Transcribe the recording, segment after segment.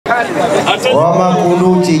wa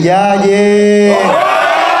Makunduchi jaje,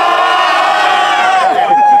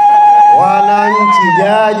 wananchi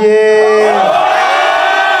jaje.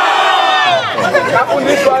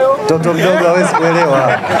 Toto mdogo hawezi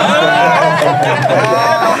kuelewa.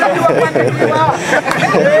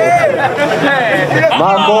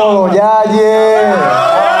 Makolo jaje.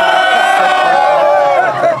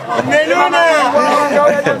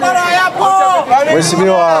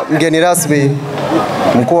 Mheshimiwa mgeni rasmi,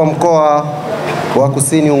 mkuu wa mkoa wa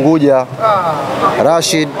Kusini Unguja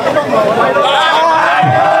Rashid,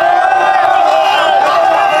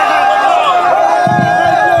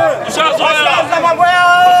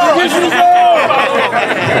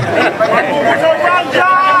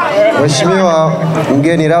 Mheshimiwa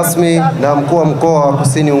mgeni rasmi na mkuu wa mkoa wa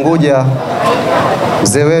Kusini Unguja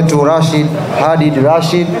mzee wetu Rashid Hadid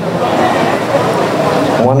Rashid,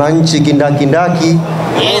 mwananchi kindakindaki,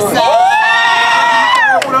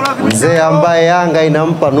 mzee ambaye Yanga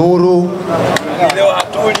inampa nuru.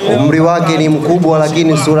 Umri wake ni mkubwa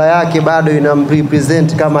lakini sura yake bado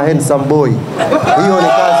inamrepresent kama handsome boy. Hiyo ni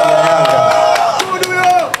kazi ya Yanga.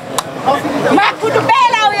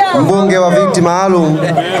 Mbunge wa viti maalum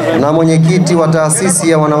na mwenyekiti wa taasisi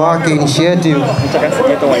ya wanawake initiative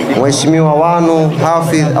Mheshimiwa Wanu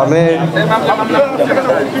Hafidh Ahmed,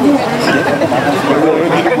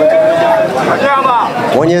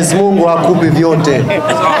 Mwenyezi Mungu akupe vyote.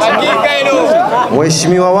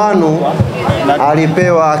 Mheshimiwa Wanu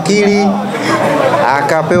alipewa akili,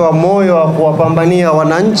 akapewa moyo wa kuwapambania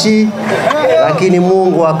wananchi, lakini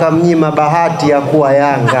Mungu akamnyima bahati ya kuwa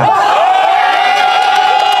Yanga.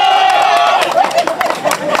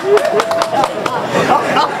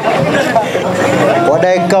 Kwa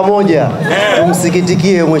dakika moja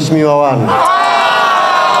tumsikitikie Mheshimiwa Wanu.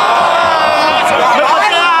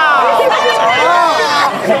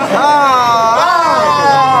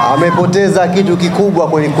 Amepoteza kitu kikubwa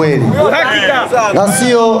kweli kweli, na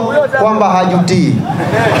sio kwamba hajutii,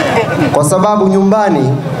 kwa sababu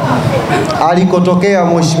nyumbani alikotokea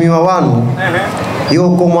Mheshimiwa Wanu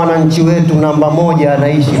yuko mwananchi wetu namba moja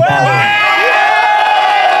anaishi pale.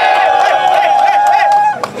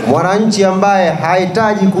 Mwananchi ambaye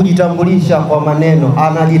hahitaji kujitambulisha kwa maneno,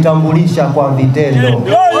 anajitambulisha kwa vitendo.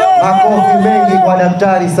 Makofi mengi kwa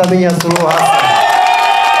Daktari Samia Suluhu Hassan.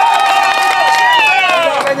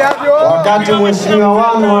 Wakati Mheshimiwa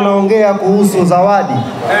Wanu anaongea kuhusu zawadi,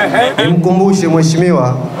 nimkumbushe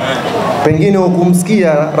Mheshimiwa, pengine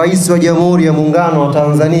hukumsikia Rais wa Jamhuri ya Muungano wa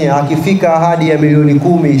Tanzania akifika ahadi ya milioni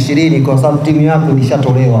 10-20 kwa sababu timu yako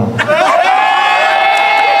ilishatolewa.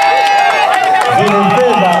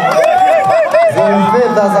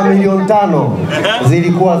 Fedha za milioni 5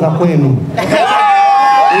 zilikuwa za kwenu.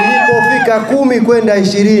 Ilipofika 10 kwenda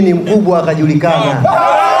 20 mkubwa akajulikana.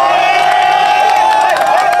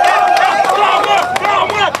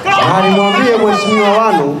 Na nimwambie Mheshimiwa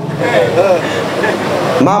Wanu,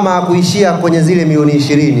 mama hakuishia kwenye zile milioni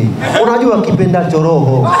 20. Unajua kipendacho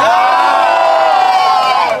roho.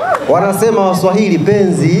 Wanasema Waswahili,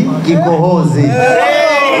 penzi kikohozi.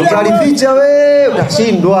 Utalificha we,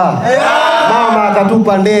 utashindwa. Mama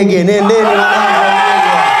akatupa ndege, nendeni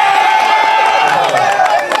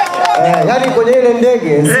yani kwenye ile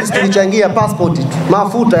ndege sisi tulichangia passport tu,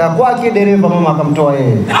 mafuta ya kwake, dereva mama akamtoa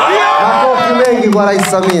yeye. Makofi mengi kwa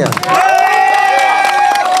Rais Samia.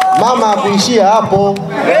 Mama hakuishia hapo.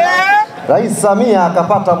 Rais Samia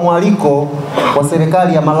akapata mwaliko kwa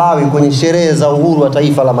serikali ya Malawi kwenye sherehe za uhuru wa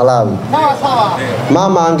taifa la Malawi.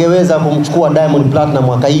 Mama angeweza kumchukua Diamond Platinum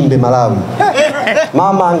akaimbe Malawi.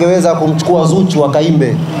 Mama angeweza kumchukua Zuchu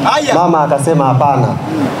akaimbe. Mama akasema hapana,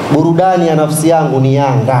 burudani ya nafsi yangu ni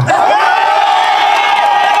Yanga.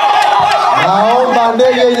 Naomba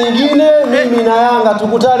ndege nyingine, mimi na Yanga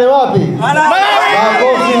tukutane wapi?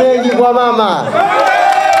 Makofi mengi kwa mama.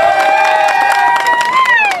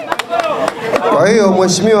 Kwa hiyo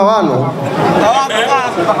Mheshimiwa Wanu,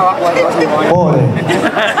 pole.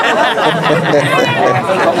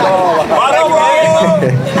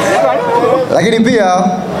 Lakini pia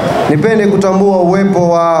nipende kutambua uwepo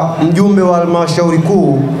wa mjumbe wa halmashauri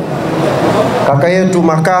kuu kaka yetu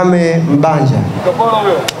Makame Mbanja.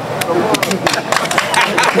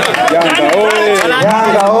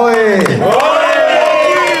 Yanga oye!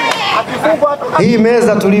 Hii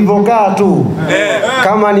meza tulivyokaa tu,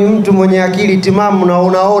 kama ni mtu mwenye akili timamu na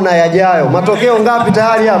unaona yajayo. Matokeo ngapi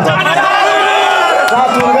tayari hapa?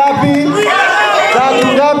 3 ngapi?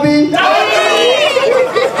 3 ngapi?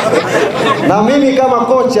 Na mimi kama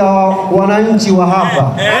kocha wa wananchi wa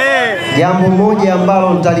hapa, jambo moja ambalo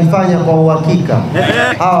nitalifanya kwa uhakika,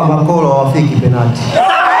 hawa makolo hawafiki penalti.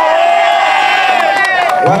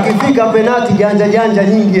 Wakifika penalti janja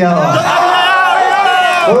nyingi hawa.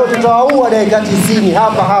 Kwa hiyo tutawaua dakika 90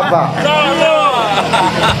 hapa.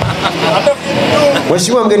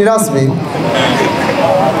 Mheshimiwa mgeni rasmi,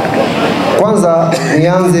 kwanza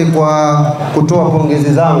nianze kwa kutoa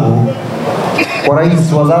pongezi zangu kwa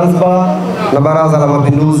Rais wa Zanzibar na Baraza la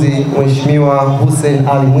Mapinduzi Mheshimiwa Hussein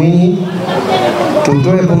Ali Mwinyi.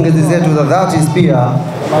 Tutoe pongezi zetu za dhati pia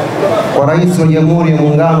kwa Rais wa Jamhuri ya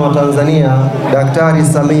Muungano wa Tanzania Daktari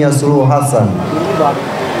Samia Suluhu Hassan.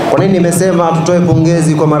 Kwa nini nimesema tutoe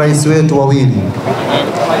pongezi kwa marais wetu wawili?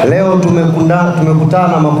 Leo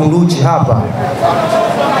tumekutana Makunduchi hapa,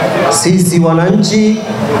 sisi wananchi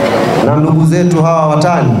na ndugu zetu hawa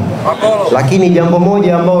watani, lakini jambo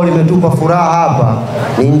moja ambalo limetupa furaha hapa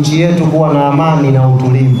ni nchi yetu kuwa na amani na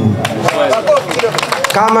utulivu.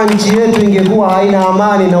 Kama nchi yetu ingekuwa haina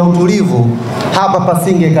amani na utulivu, hapa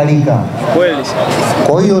pasingekalika.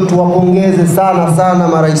 Kwa hiyo tuwapongeze sana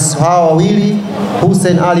marais hawa wawili,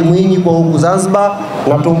 Hussein Ali Mwinyi kwa huku Zanzibar,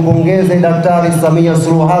 na tumpongeze Daktari Samia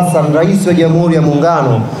Suluhu Hassan, Rais wa Jamhuri ya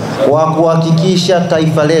Muungano, kwa kuhakikisha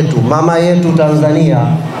taifa letu, mama yetu Tanzania,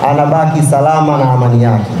 anabaki salama na amani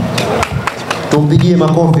yake. Tumpigie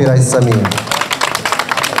makofi Rais Samia.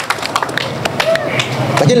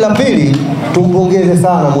 Lakini la pili, tumpongeze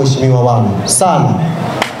sana mheshimiwa wangu sana.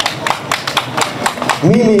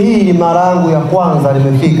 Mimi hii ni mara yangu ya kwanza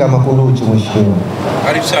nimefika Makunduchi mheshimiwa.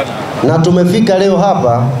 Karibu sana. Na tumefika leo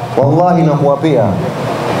hapa, wallahi na kuapia,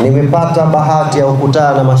 nimepata bahati ya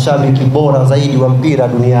kukutana na mashabiki bora zaidi wa mpira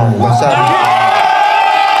duniani. Mashabiki.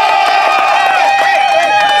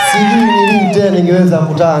 Sijui ni lini tena ningeweza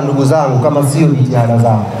kukutana ndugu zangu kama sio jitihada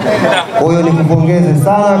zangu. Kwa hiyo nikupongeze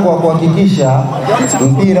sana kwa kuhakikisha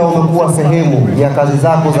mpira umekuwa sehemu ya kazi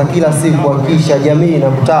zako za kila siku, kuhakikisha jamii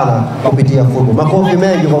inakutana kupitia football. Makofi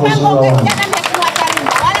mengi kwa mheshimiwa wangu.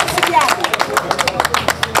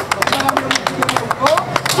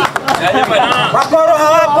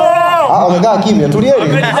 Wamekaa kimya,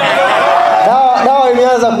 tulieni. Dawa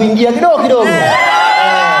imeanza kuingia kidogo.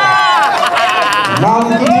 Na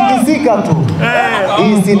mkitikisika tu,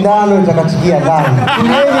 hii sindano itakatikia ndani.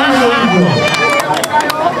 Tulieni hivyo.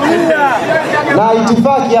 Na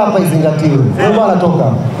itifaki hapa izingatiwe. Wewe bwana toka.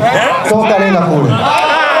 Toka nenda kule.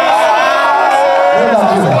 Nenda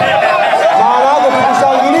kule. Maana yake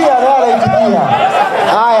tukishangilia na wala itikia.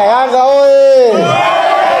 Haya, Yanga oye!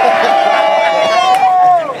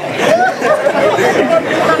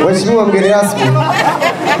 Mheshimiwa mgeni rasmi,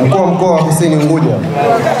 mkuu wa mkoa wa Kusini Unguja,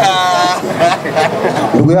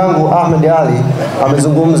 ndugu yangu Ahmed Ali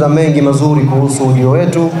amezungumza mengi mazuri kuhusu ujio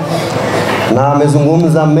wetu na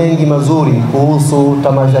amezungumza mengi mazuri kuhusu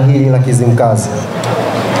tamasha hili la Kizimkazi.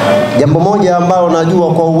 Jambo moja ambalo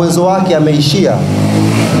najua kwa uwezo wake ameishia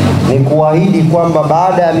ni kuahidi kwamba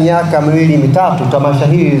baada ya miaka 2-3 tamasha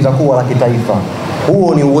hili litakuwa la kitaifa.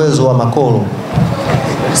 Huo ni uwezo wa Makolo.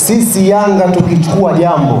 Sisi Yanga tukichukua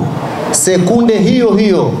jambo, sekunde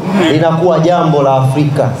hiyo linakuwa jambo la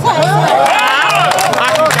Afrika.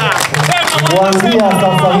 Kuanzia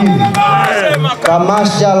sasa hivi,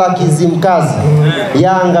 tamasha la Kizimkazi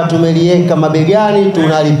Yanga tumeliweka mabegani,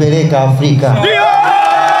 tunalipeleka Afrika.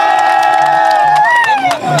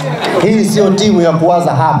 Hii sio timu ya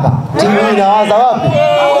kuwaza hapa. Timu hii inawaza wapi?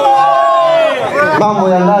 Mambo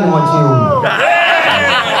ya ndani mwachie huyu.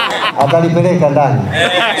 Atalipeleka ndani.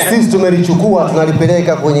 Sisi tumelichukua,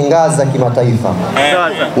 tunalipeleka kwenye ngazi za kimataifa.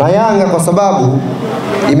 Na Yanga kwa sababu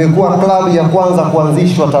imekuwa klabu ya kwanza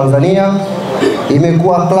kuanzishwa Tanzania,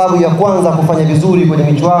 imekuwa klabu ya kwanza kufanya vizuri kwenye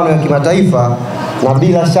michuano ya kimataifa, na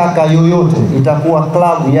bila shaka yoyote itakuwa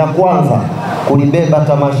klabu ya kwanza kulibeba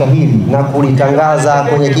tamasha hili na kulitangaza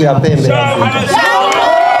kwenye kila pembe ya Afrika.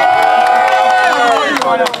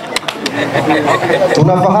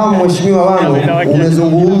 Tunafahamu mheshimiwa wangu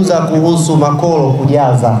umezungumza kuhusu Makolo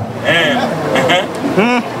kujaza.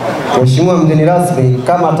 Mheshimiwa mgeni rasmi,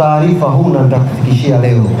 kama taarifa huna nitakufikishia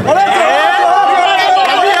leo.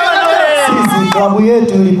 Sisi klabu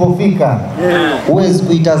yetu ilipofika, huwezi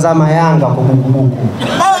kuitazama Yanga kwa bukubuku.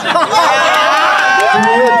 Timu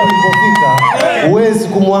yetu ilipofika, huwezi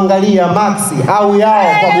kumwangalia Maxi au Yao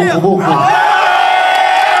kwa bukubuku.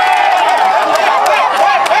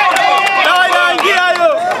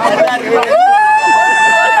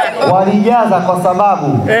 Walijaza kwa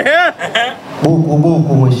sababu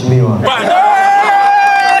buku mheshimiwa.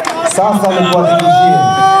 Sasa nikuhakikishie,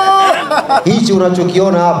 hichi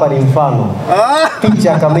unachokiona hapa ni mfano.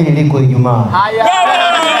 Picha kamili liko Ijumaa.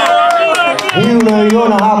 Hii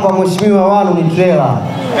unayoiona hapa mheshimiwa wanu ni trailer.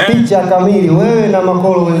 Picha kamili wewe na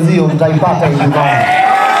Makolo wenzio mtaipata Ijumaa.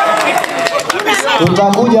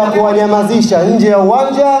 Tutakuja kuwanyamazisha nje ya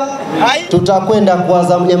uwanja, tutakwenda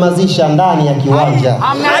kuwanyamazisha ndani ya kiwanja.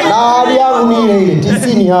 Na hali yangu ni ile ile,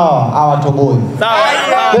 90 hawa hawatoboi.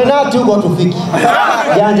 Penalti huko tufiki.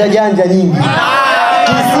 Janja nyingi.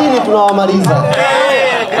 90 tunawamaliza.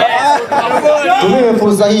 Tumie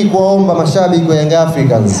fursa hii kuwaomba mashabiki wa Young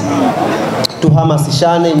Africans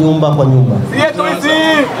tuhamasishane nyumba kwa nyumba.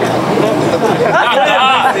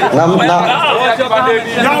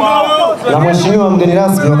 Na mheshimiwa mgeni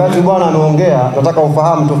rasmi, wakati bwana anaongea, nataka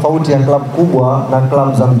ufahamu tofauti ya klabu kubwa na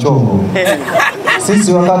klabu za mchongo.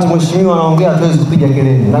 Sisi wakati mheshimiwa anaongea hatuwezi kupiga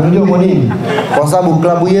kelele. Na unajua kwa nini? Kwa sababu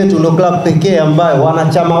klabu yetu ndio klabu pekee ambayo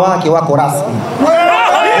wanachama wake wako rasmi.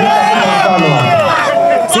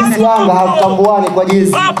 Sisi Yanga hatutambuani kwa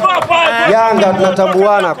jezi. Yanga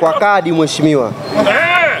tunatambuana kwa kadi mheshimiwa.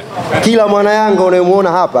 Kila mwana Yanga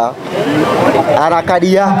unayemuona hapa ana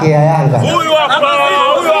kadi yake ya Yanga. Huyu hapa.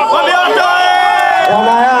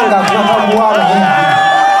 Wana Yanga tunatambuana hivi.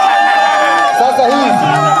 Sasa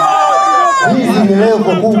hizi ni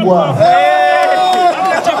level kubwa.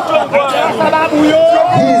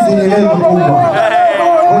 Hizi ni level kubwa.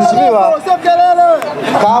 Mheshimiwa,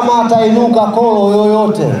 kama atainuka kolo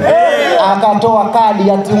yoyote akatoa kadi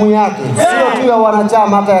ya timu yake, sio tu ya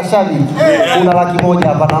wanachama, hata ya shabiki, kuna $100,000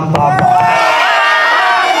 hapa nampa hapa.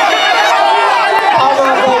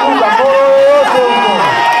 Kama atainuka kolo yoyote huko,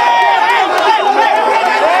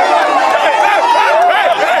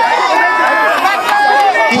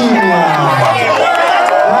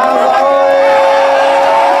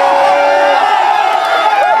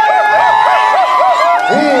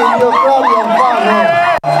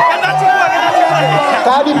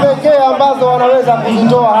 kadi pekee ambazo wanaweza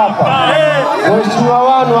kuzitoa hapa. Mheshimiwa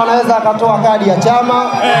wanu anaweza akatoa kadi ya chama.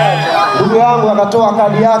 Ndugu yangu akatoa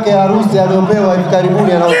kadi yake ya harusi aliyopewa hivi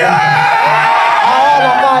karibuni anaoza.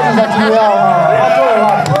 Hawana kadi za timu yao. Watoe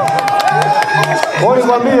wapi? Kwa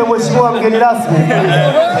nikwambie mheshimiwa mgeni rasmi,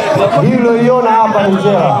 hilo liona hapa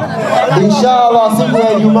Njera. Inshallah siku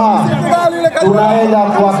ya Ijumaa tunaenda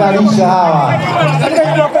kuwakalisha hawa.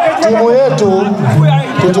 Timu yetu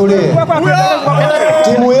tutulie.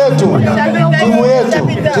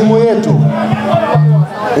 Timu yetu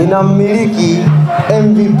inamiliki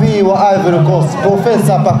MVP wa Ivory Coast,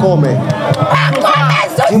 Professor Pakome.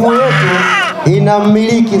 Timu yetu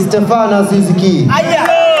inamiliki Stefano Ziziki.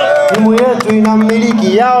 Timu yetu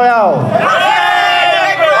inamiliki yao.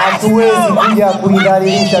 Hatuwezi kuja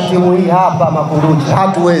kuidhalilisha timu hii hapa Makunduchi,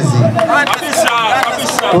 hatuwezi.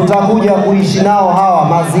 Tutakuja kuishi nao hawa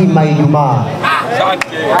mazima Ijumaa.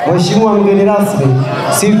 Mheshimiwa mgeni rasmi,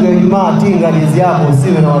 siku ya Ijumaa tinga jezi yako,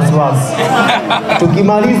 usiwe na wasiwasi.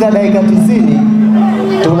 Tukimaliza dakika 90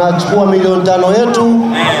 tunachukua $5,000,000 yetu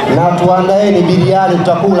na tuandaeni biriani,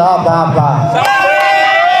 tutakula hapa.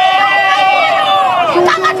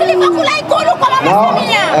 Kama tulivyokula Ikulu kwa Mama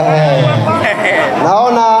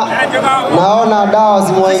Naona dawa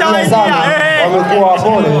zimewaingia sana, wamekuwa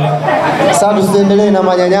wapole. Sasa tusiendelee na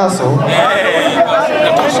manyanyaso.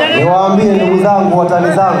 Niwaambie ndugu zangu,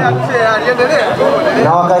 watani zangu,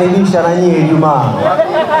 na wakaribisha na nyie Ijumaa.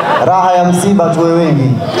 Raha ya msiba tuwe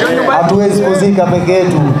wengi. Hatuwezi kuzika peke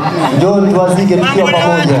yetu. Njoni tuwazike tukiwa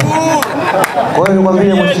pamoja. Kwa hiyo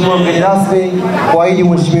nikwambie mheshimiwa mgeni rasmi, kuahidi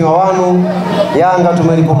mheshimiwa wanu, Yanga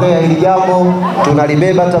tumelipokea hili jambo,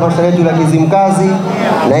 tunalibeba tamasha letu la Kizimkazi,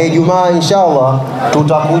 na Ijumaa inshallah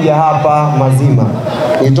tutakuja hapa mazima.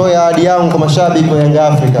 Nitoe ahadi yangu kwa mashabiki wa Young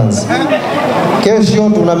Africans. Kesho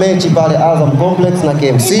tuna mechi pale Azam Complex na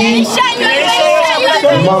KMC.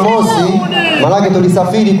 Jumamosi, manake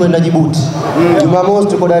tulisafiri kwenda Djibouti. Jumamosi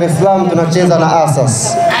tuko Dar es Salaam tunacheza na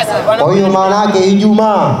Asas. Kwa hiyo manake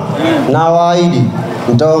Ijumaa na waahidi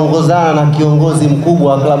nitaongozana na kiongozi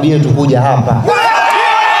mkubwa wa klabu yetu kuja hapa.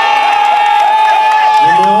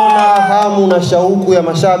 Nimeona hamu na shauku ya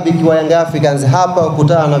mashabiki wa Young Africans hapa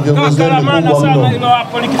kukutana na viongozi wetu mkubwa mno.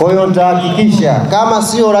 Kwa hiyo nitahakikisha kama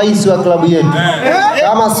sio rais wa klabu yetu,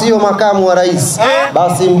 kama sio makamu wa rais,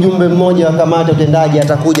 basi mjumbe mmoja wa kamati utendaji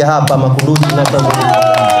atakuja hapa Makunduchi na Tanzania.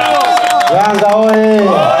 Yanga oye!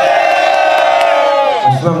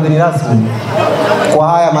 Mheshimiwa mgeni rasmi, kwa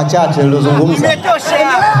haya machache nilizozungumza,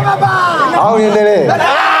 au niendelee?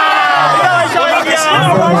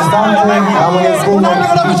 Mwenyezi Mungu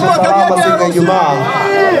atufikishe salama siku ya Ijumaa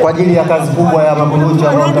kwa ajili ya kazi kubwa ya Makunduchi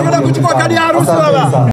ambayo tutakuja kufanya. Asante sana.